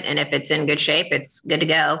monitor it, and if it's in good shape, it's good to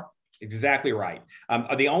go. Exactly right.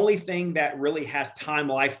 The only thing that really has time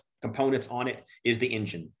life components on it is the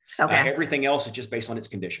engine. Okay. Everything else is just based on its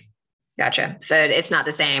condition. Gotcha. So it's not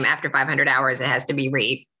the same after 500 hours. It has to be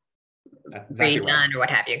redone right. Or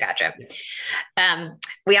what have you. Gotcha. Yeah.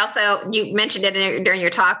 We also, you mentioned it during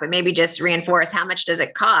your talk, but maybe just reinforce, how much does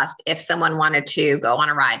it cost if someone wanted to go on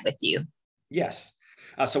a ride with you? Yes.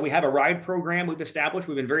 So we have a ride program we've established.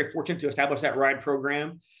 We've been very fortunate to establish that ride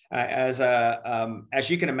program. As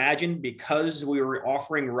you can imagine, because we were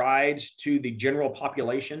offering rides to the general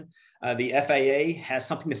population, the FAA has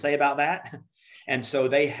something to say about that. And so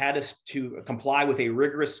they had us to comply with a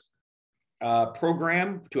rigorous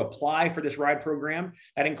program to apply for this ride program.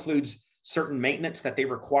 That includes certain maintenance that they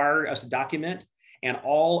require us to document. And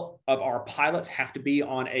all of our pilots have to be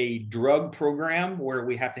on a drug program where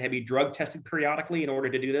we have to be drug tested periodically in order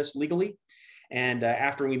to do this legally. And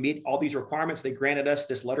after we meet all these requirements, they granted us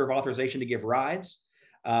this letter of authorization to give rides.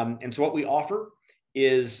 And so what we offer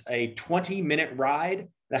is a 20-minute ride.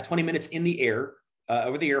 That's 20 minutes in the air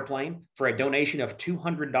over the airplane for a donation of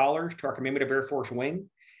 $200 to our Commemorative Air Force Wing.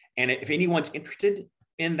 And if anyone's interested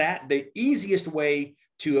in that, the easiest way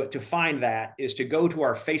to find that is to go to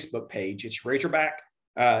our Facebook page. It's Razorback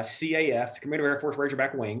CAF, Commemorative Air Force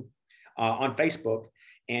Razorback Wing, on Facebook.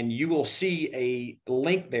 And you will see a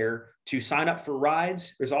link there to sign up for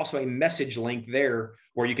rides. There's also a message link there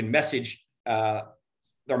where you can message the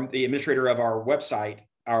administrator of our website,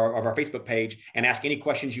 of our Facebook page, and ask any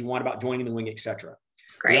questions you want about joining the wing, etc.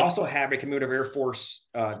 We also have a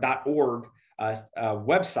commemorativerairforce.org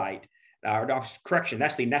website. Correction,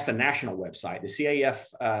 that's the national website. The CAF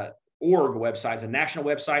org website is a national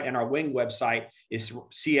website, and our wing website is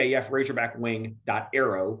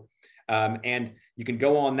cafrazorbackwing.aero. And you can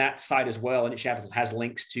go on that site as well, and it has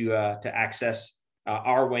links to access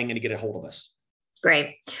our wing and to get a hold of us.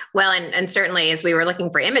 Great. Well, and certainly as we were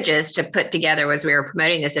looking for images to put together as we were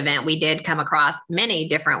promoting this event, we did come across many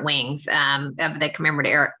different wings of the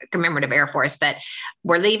Commemorative Air Force, but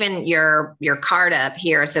we're leaving your card up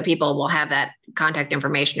here so people will have that contact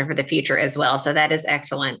information for the future as well. So that is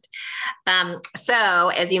excellent. So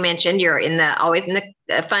as you mentioned, you're always in the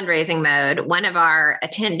fundraising mode. One of our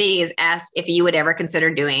attendees asked if you would ever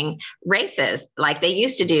consider doing races like they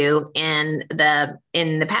used to do in the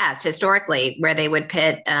past, historically, where they would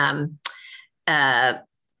pit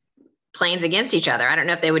planes against each other. I don't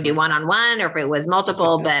know if they would do one-on-one or if it was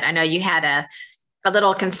multiple, but I know you had a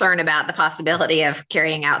little concern about the possibility of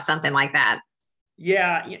carrying out something like that.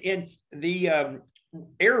 Yeah, and the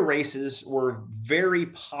air races were very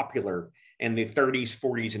popular in the 30s,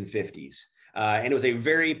 40s, and 50s. And it was a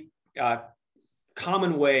very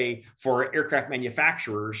common way for aircraft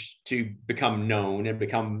manufacturers to become known and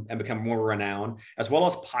become more renowned, as well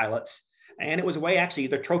as pilots. And it was a way, actually,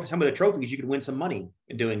 some of the trophies, you could win some money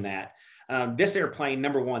in doing that. This airplane,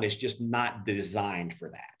 number one, is just not designed for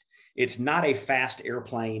that. It's not a fast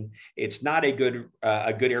airplane. It's not a good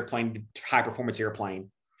airplane, high performance airplane.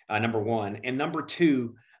 Number one, and number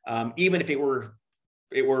two, even if it were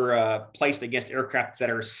placed against aircraft that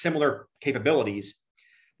are similar capabilities,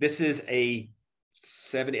 this is a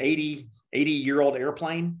 80-year-old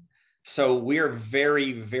airplane. So we are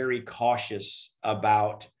very, very cautious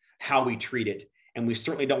about how we treat it. And we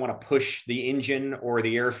certainly don't want to push the engine or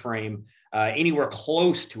the airframe anywhere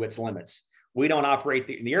close to its limits. We don't operate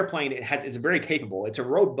the airplane. It's very capable. It's a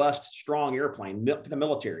robust, strong airplane for the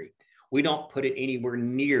military. We don't put it anywhere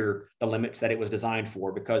near the limits that it was designed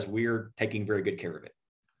for because we're taking very good care of it.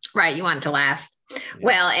 Right. You want it to last. Yeah.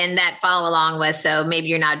 Well, and that follow along was, so maybe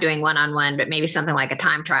you're not doing one-on-one, but maybe something like a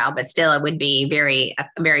time trial, but still it would be a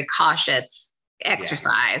very cautious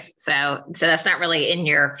exercise. Yeah. So that's not really in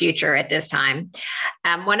your future at this time.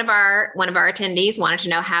 One of our attendees wanted to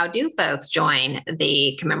know, how do folks join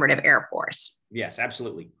the Commemorative Air Force? Yes,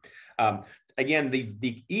 absolutely. Again,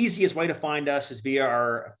 the easiest way to find us is via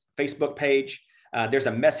our Facebook page. There's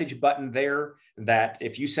a message button there that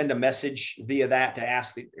if you send a message via that to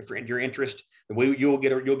ask if your interest, you'll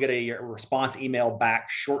get a response email back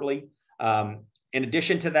shortly. In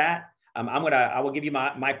addition to that, I will give you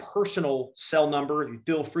my personal cell number.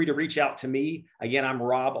 Feel free to reach out to me. Again, I'm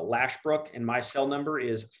Rob Lashbrook, and my cell number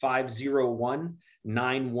is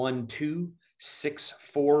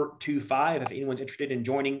 501-912-6425. If anyone's interested in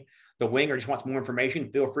joining the wing or just wants more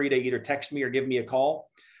information, feel free to either text me or give me a call.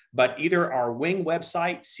 But either our wing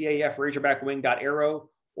website, cafrazorbackwing.aero,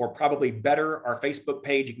 or probably better, our Facebook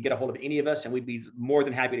page, you can get a hold of any of us, and we'd be more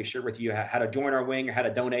than happy to share with you how to join our wing or how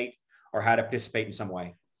to donate or how to participate in some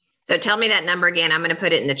way. So tell me that number again. I'm going to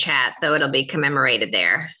put it in the chat so it'll be commemorated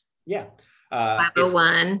there. Yeah.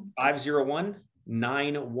 501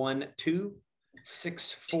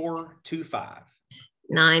 501-912-6425.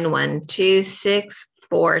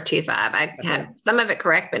 912-6425. I had some of it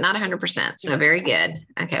correct, but not 100%. So very good.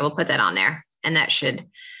 Okay, we'll put that on there, and that should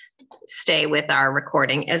stay with our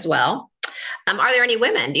recording as well. Are there any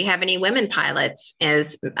women? Do you have any women pilots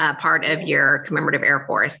as part of your commemorative Air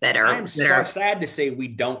Force that are? I'm so sad to say we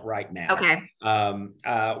don't right now. Okay.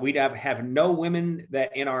 We have no women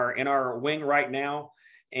that in our wing right now.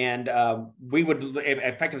 And we would,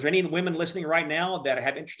 in fact, is there any women listening right now that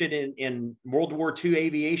have interested in World War II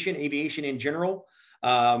aviation in general?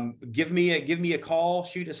 Give me a call,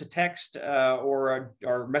 shoot us a text, or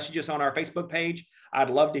message us on our Facebook page. I'd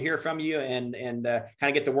love to hear from you and kind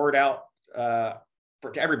of get the word out to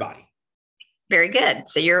everybody. Very good.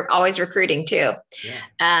 So you're always recruiting too. Yeah.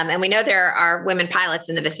 And we know there are women pilots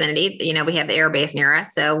in the vicinity. You know, we have the air base near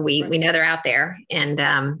us, so we know they're out there and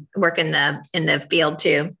work in the field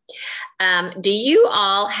too. Do you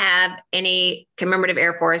all have any commemorative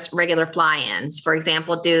Air Force regular fly-ins? For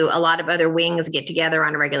example, do a lot of other wings get together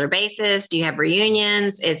on a regular basis? Do you have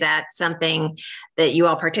reunions? Is that something that you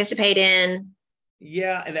all participate in?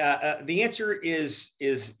 Yeah, the answer is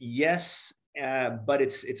yes. But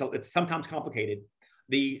it's sometimes complicated.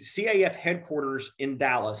 The CAF headquarters in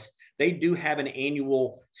Dallas, they do have an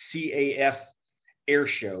annual CAF air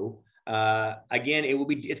show. Again,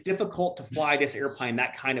 it's difficult to fly this airplane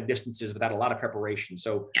that kind of distances without a lot of preparation.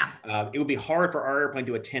 So it would be hard for our airplane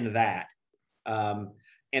to attend that. And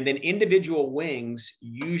then individual wings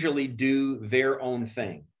usually do their own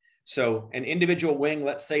thing. So an individual wing,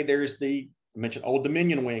 let's say there's I mentioned Old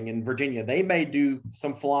Dominion Wing in Virginia. They may do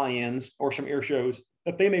some fly-ins or some air shows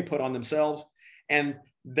that they may put on themselves, and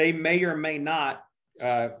they may or may not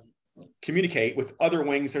communicate with other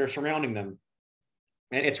wings that are surrounding them.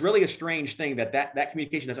 And it's really a strange thing that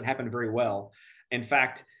communication doesn't happen very well. In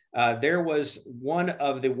fact, there was one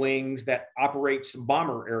of the wings that operates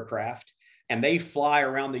bomber aircraft, and they fly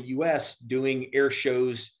around the U.S. doing air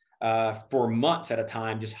shows for months at a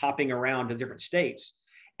time, just hopping around to different states.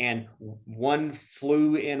 And one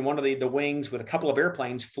flew in one of the wings with a couple of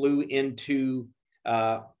airplanes, flew into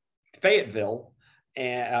Fayetteville,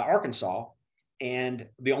 Arkansas. And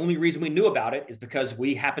the only reason we knew about it is because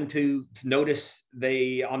we happened to notice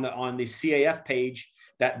on the CAF page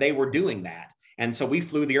that they were doing that. And so we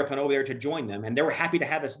flew the airplane over there to join them, and they were happy to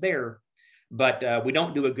have us there. But we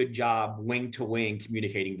don't do a good job wing to wing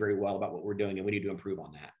communicating very well about what we're doing, and we need to improve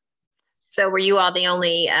on that. So were you all the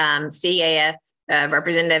only CAF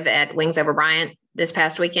representative at Wings Over Bryant this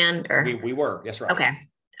past weekend? Or we were, yes, right.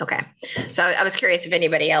 Okay. So I was curious if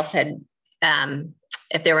anybody else had,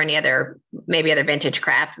 if there were any other vintage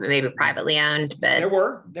craft, maybe privately owned. But there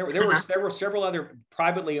were several other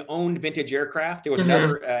privately owned vintage aircraft. There was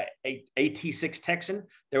another AT-6 Texan.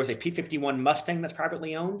 There was a P-51 Mustang that's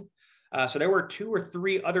privately owned. So there were 2 or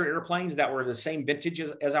 3 other airplanes that were the same vintage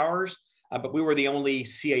as ours, but we were the only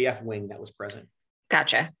CAF wing that was present.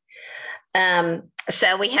 Gotcha.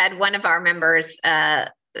 So we had one of our members in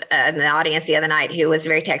the audience the other night who was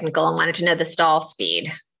very technical and wanted to know the stall speed.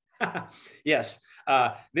 Yes.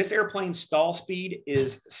 This airplane's stall speed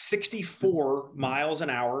is 64 miles an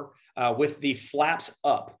hour with the flaps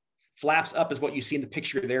up. Flaps up is what you see in the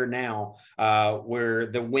picture there now, where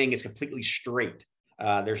the wing is completely straight.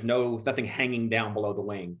 There's nothing hanging down below the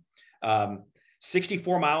wing.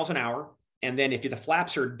 64 miles an hour. And then if the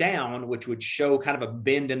flaps are down, which would show kind of a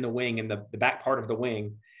bend in the wing, in the back part of the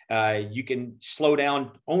wing, you can slow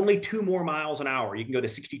down only 2 more miles an hour. You can go to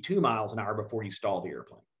 62 miles an hour before you stall the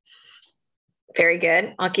airplane. Very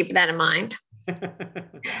good. I'll keep that in mind.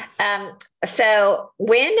 So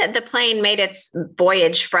when the plane made its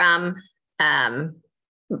voyage from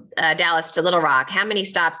Dallas to Little Rock, how many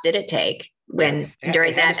stops did it take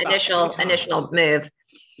during that initial move?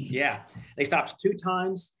 Yeah, they stopped 2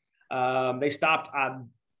 times. They stopped, I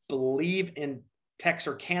believe, in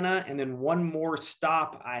Texarkana, and then one more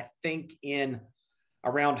stop, I think, in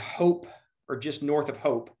around Hope or just north of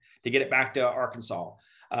Hope to get it back to Arkansas.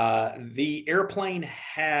 The airplane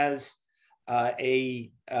has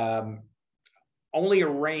only a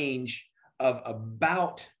range of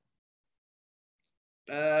about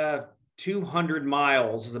 200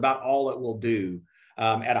 miles is about all it will do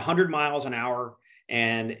at 100 miles an hour.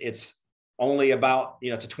 And it's only about,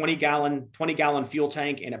 it's a 20 gallon fuel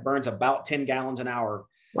tank, and it burns about 10 gallons an hour.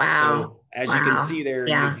 Wow. So as you can see there,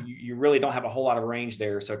 Yeah. you really don't have a whole lot of range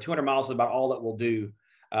there. So 200 miles is about all it will do.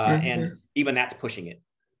 And even that's pushing it.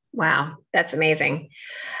 Wow. That's amazing.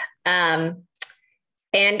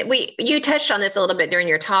 And you touched on this a little bit during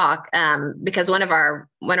your talk, because one of our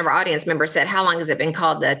audience members said, how long has it been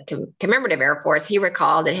called the Commemorative Air Force? He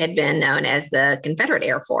recalled it had been known as the Confederate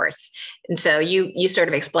Air Force. And so you sort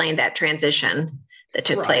of explained that transition that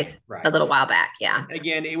took place a little while back. Yeah.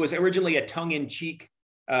 Again, it was originally a tongue-in-cheek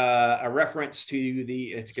a reference to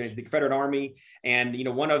the Confederate Army. And,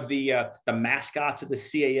 one of the mascots of the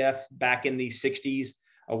CAF back in the 60s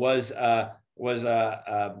was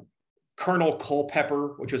Colonel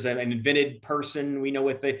Culpeper, which was an invented person, we know,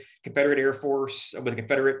 with the Confederate Air Force, with a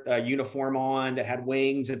Confederate uniform on that had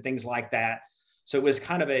wings and things like that. So it was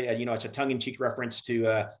kind of it's a tongue-in-cheek reference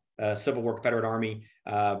to Civil War Confederate Army,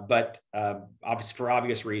 but obviously for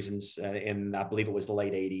obvious reasons, in I believe it was the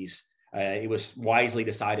late 80s, it was wisely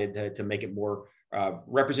decided to make it more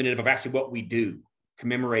representative of actually what we do,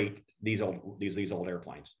 commemorate these old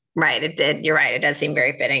airplanes. Right, it did. You're right. It does seem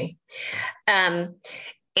very fitting.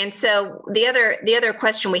 And so the other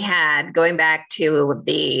question we had, going back to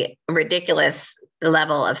the ridiculous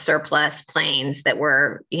level of surplus planes that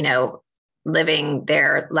were, living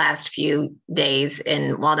their last few days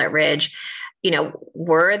in Walnut Ridge,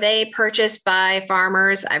 were they purchased by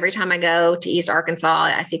farmers? Every time I go to East Arkansas,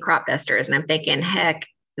 I see crop dusters, and I'm thinking, heck,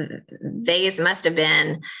 these must have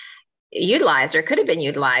been utilized or could have been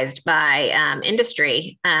utilized by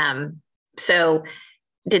industry. So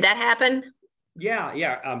did that happen?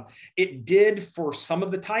 Yeah. It did for some of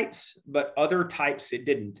the types, but other types it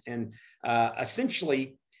didn't. And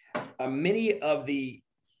essentially, many of the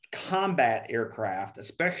combat aircraft,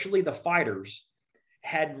 especially the fighters,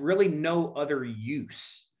 had really no other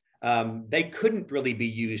use. They couldn't really be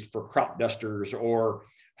used for crop dusters or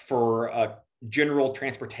for general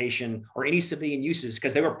transportation or any civilian uses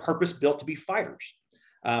because they were purpose-built to be fighters.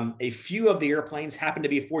 A few of the airplanes happened to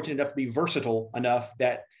be fortunate enough to be versatile enough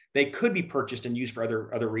that they could be purchased and used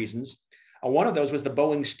for other reasons. One of those was the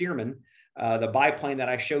Boeing Stearman, the biplane that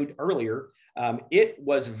I showed earlier. It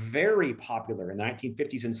was very popular in the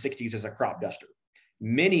 1950s and 60s as a crop duster.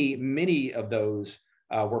 Many of those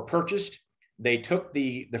were purchased. They took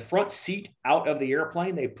the front seat out of the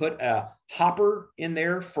airplane. They put a hopper in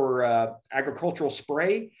there for agricultural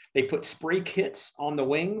spray. They put spray kits on the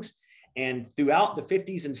wings. And throughout the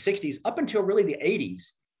 50s and 60s, up until really the 80s,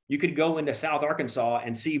 you could go into South Arkansas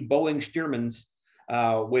and see Boeing Stearmans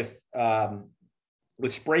with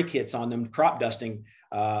spray kits on them, crop dusting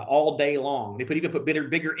all day long. They could even put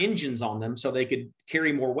bigger engines on them so they could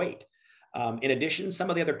carry more weight. In addition, some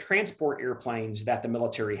of the other transport airplanes that the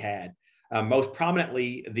military had, most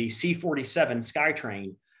prominently the C-47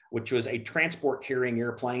 Skytrain, which was a transport carrying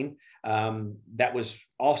airplane that was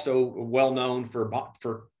also well known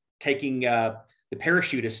for taking the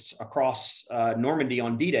parachutists across Normandy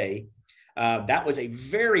on D-Day. That was a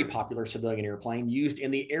very popular civilian airplane used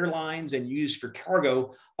in the airlines and used for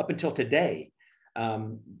cargo up until today.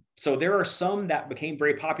 So there are some that became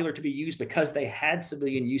very popular to be used because they had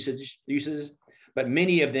civilian uses, but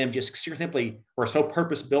many of them just simply were so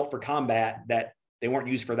purpose-built for combat that they weren't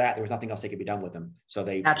used for that. There was nothing else that could be done with them. So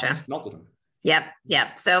they just melted them.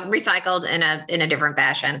 Yep. So recycled in a different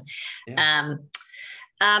fashion. Yeah.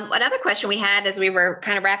 Another question we had as we were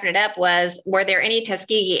kind of wrapping it up was, were there any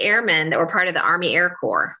Tuskegee Airmen that were part of the Army Air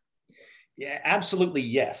Corps? Yeah, absolutely.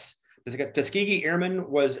 Yes. Tuskegee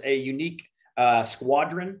Airmen was a unique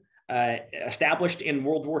squadron established in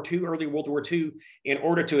early World War II, in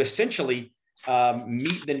order to essentially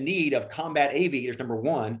meet the need of combat aviators, number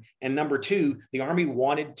one. And number two, the Army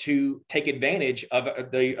wanted to take advantage of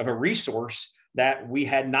a resource that we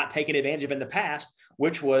had not taken advantage of in the past,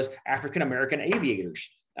 which was African-American aviators.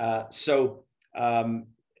 So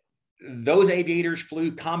those aviators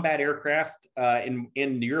flew combat aircraft in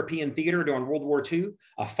the European theater during World War II,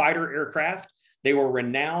 a fighter aircraft. They were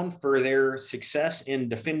renowned for their success in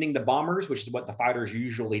defending the bombers, which is what the fighters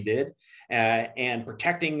usually did, and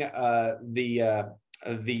protecting the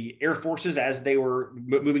air forces as they were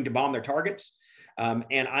moving to bomb their targets.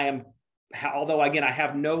 And although again, I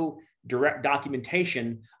have no direct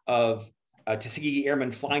documentation of Tuskegee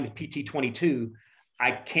Airmen flying the PT-22,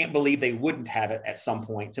 I can't believe they wouldn't have it at some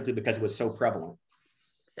point simply because it was so prevalent.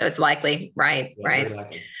 So it's likely, right? Yeah, right. very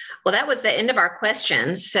likely. Well, that was the end of our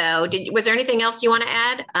questions. So was there anything else you want to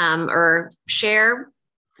add or share?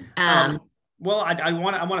 Well, I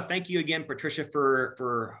want to thank you again, Patricia,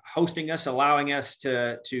 for hosting us, allowing us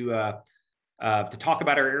to talk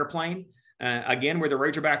about our airplane. Again, we're the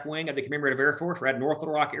Razorback wing of the Commemorative Air Force. We're at North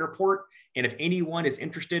Little Rock Airport. And if anyone is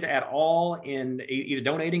interested at all in either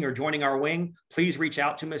donating or joining our wing, please reach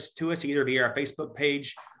out to us either via our Facebook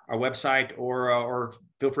page, our website, or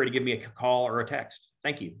feel free to give me a call or a text.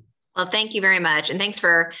 Thank you. Well, thank you very much. And thanks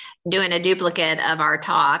for doing a duplicate of our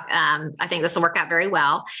talk. I think this will work out very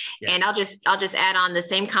well. Yeah. And I'll just add on the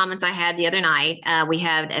same comments I had the other night. We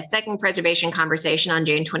had a second preservation conversation on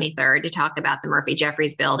June 23rd to talk about the Murphy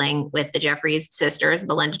Jeffries building with the Jeffries sisters,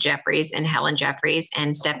 Belinda Jeffries and Helen Jeffries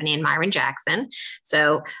and Stephanie and Myron Jackson.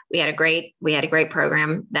 So we had a great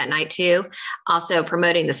program that night too. Also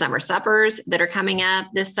promoting the summer suppers that are coming up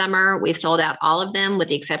this summer. We've sold out all of them with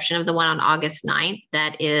the exception of the one on August 9th.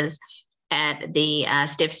 That is at the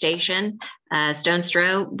Stiff Station Stone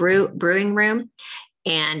Straw Brewing Room.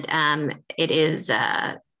 And it is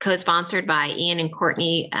co-sponsored by Ian and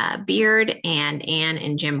Courtney Beard and Ann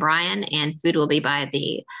and Jim Bryan, and food will be by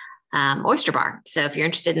the Oyster Bar. So if you're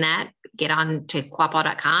interested in that, get on to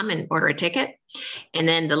quapaw.com and order a ticket. And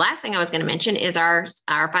then the last thing I was going to mention is our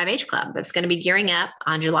 5-H Club that's going to be gearing up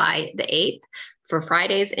on July the 8th for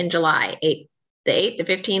Fridays in July, the 8th, the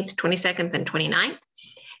 15th, 22nd, and 29th.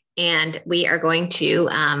 And we are going to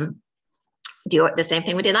do the same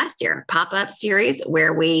thing we did last year, pop-up series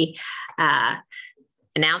where we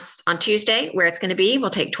announced on Tuesday where it's going to be. We'll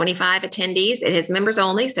take 25 attendees. It is members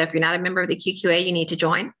only. So if you're not a member of the QQA, you need to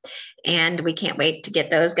join. And we can't wait to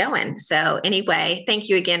get those going. So anyway, thank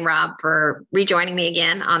you again, Rob, for rejoining me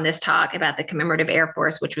again on this talk about the Commemorative Air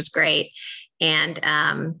Force, which was great. And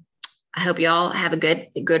I hope you all have a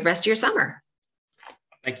good rest of your summer.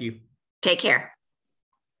 Thank you. Take care.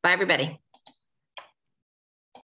 Bye, everybody.